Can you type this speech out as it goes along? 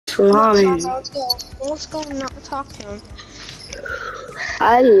Ramen. Let's go. Let's go and not talk to him.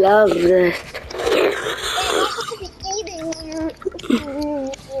 I love this. Hey, you're not supposed to be eating when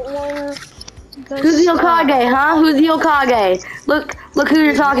Who's the Hokage, huh? Who's the Hokage? Look who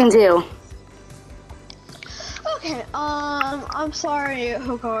you're talking to. Okay, I'm sorry,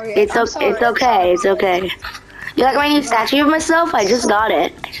 Hokage. It's okay. It's okay. You like my new statue of myself? I just got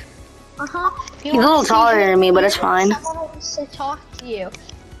it. He's a little taller than me, but it's fine. Someone wants to talk to you.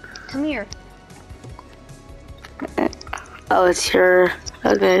 Come here. Oh, it's her.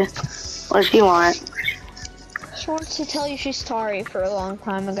 Okay. What does she want? She wants to tell you she's sorry for a long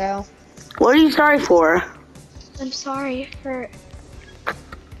time ago. What are you sorry for? I'm sorry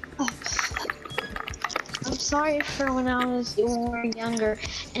for when we were younger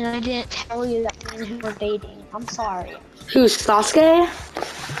and I didn't tell you that me and him were dating. I'm sorry. Who's Sasuke?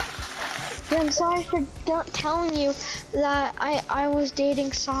 Yeah, I'm sorry for not telling you that I was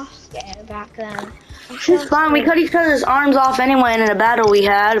dating Sasuke back then. It's fine. We cut each other's arms off anyway in a battle we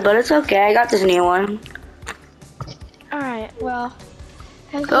had, but it's okay. I got this new one. Alright, well.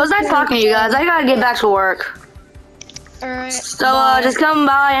 It was nice talking to you guys. I gotta get back to work. Alright. So, just come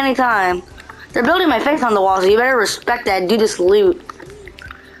by anytime. They're building my face on the wall, so you better respect that. Do this loot.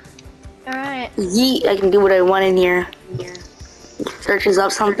 Alright. Yeet, I can do what I want in here. Searches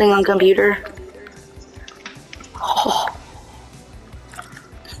up something on computer. Oh.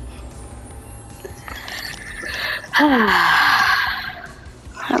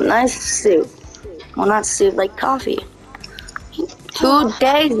 A nice soup. Well, not soup, like coffee. 2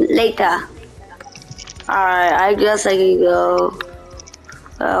 days later. Alright, I guess I could go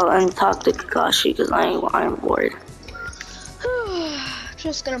and talk to Kakashi because I'm bored.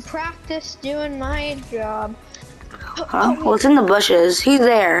 Just gonna practice doing my job. Huh? What's in the bushes? He's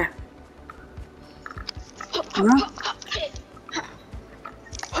there. Huh?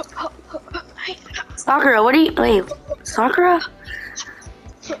 Sakura, what are you? Wait, Sakura?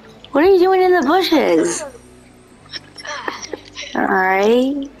 What are you doing in the bushes?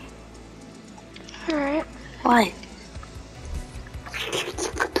 Alright. Alright. What?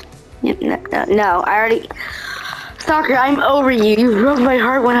 No, I already... Sakura, I'm over you. You broke my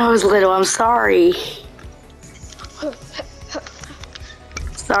heart when I was little. I'm sorry.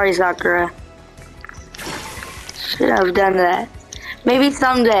 Sorry, Sakura. Should have done that. Maybe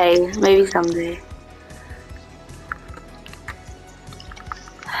someday. Maybe someday.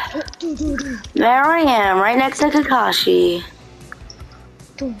 There I am, right next to Kakashi.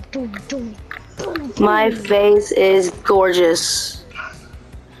 My face is gorgeous.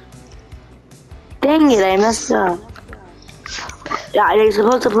 Dang it, I messed up. Yeah, they're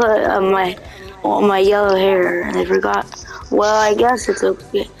supposed to put my yellow hair, and I forgot. Well, I guess it's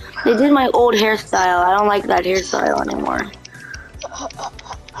okay. They did my old hairstyle. I don't like that hairstyle anymore.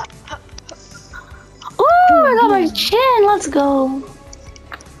 Ooh, I got my chin. Let's go.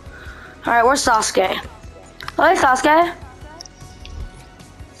 Alright, where's Sasuke? Oh, hey, Sasuke.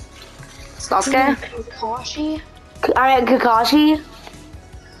 Sasuke? Kakashi? Alright, Kakashi.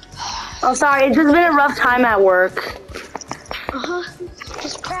 Oh, sorry, it's just been a rough time at work.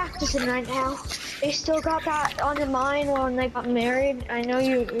 Just practicing right now. They still got that on your mind when they got married. I know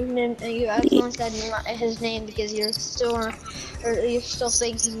you accidentally said his name because you're still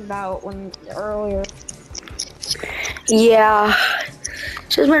thinking about when earlier. Yeah,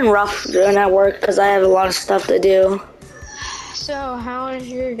 it's just been rough doing at work because I have a lot of stuff to do. So, how is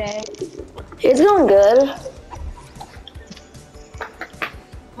your day? It's going good.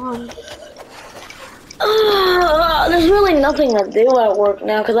 There's really nothing to do at work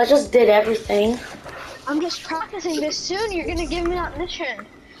now because I just did everything. I'm just practicing this. Soon you're gonna give me that mission.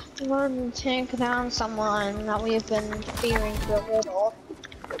 You want to take down someone that we've been fearing for a little.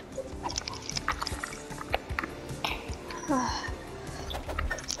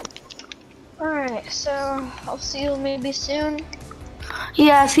 Alright, so I'll see you maybe soon.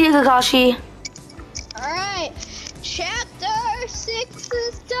 Yeah, see you, Kakashi. Alright, check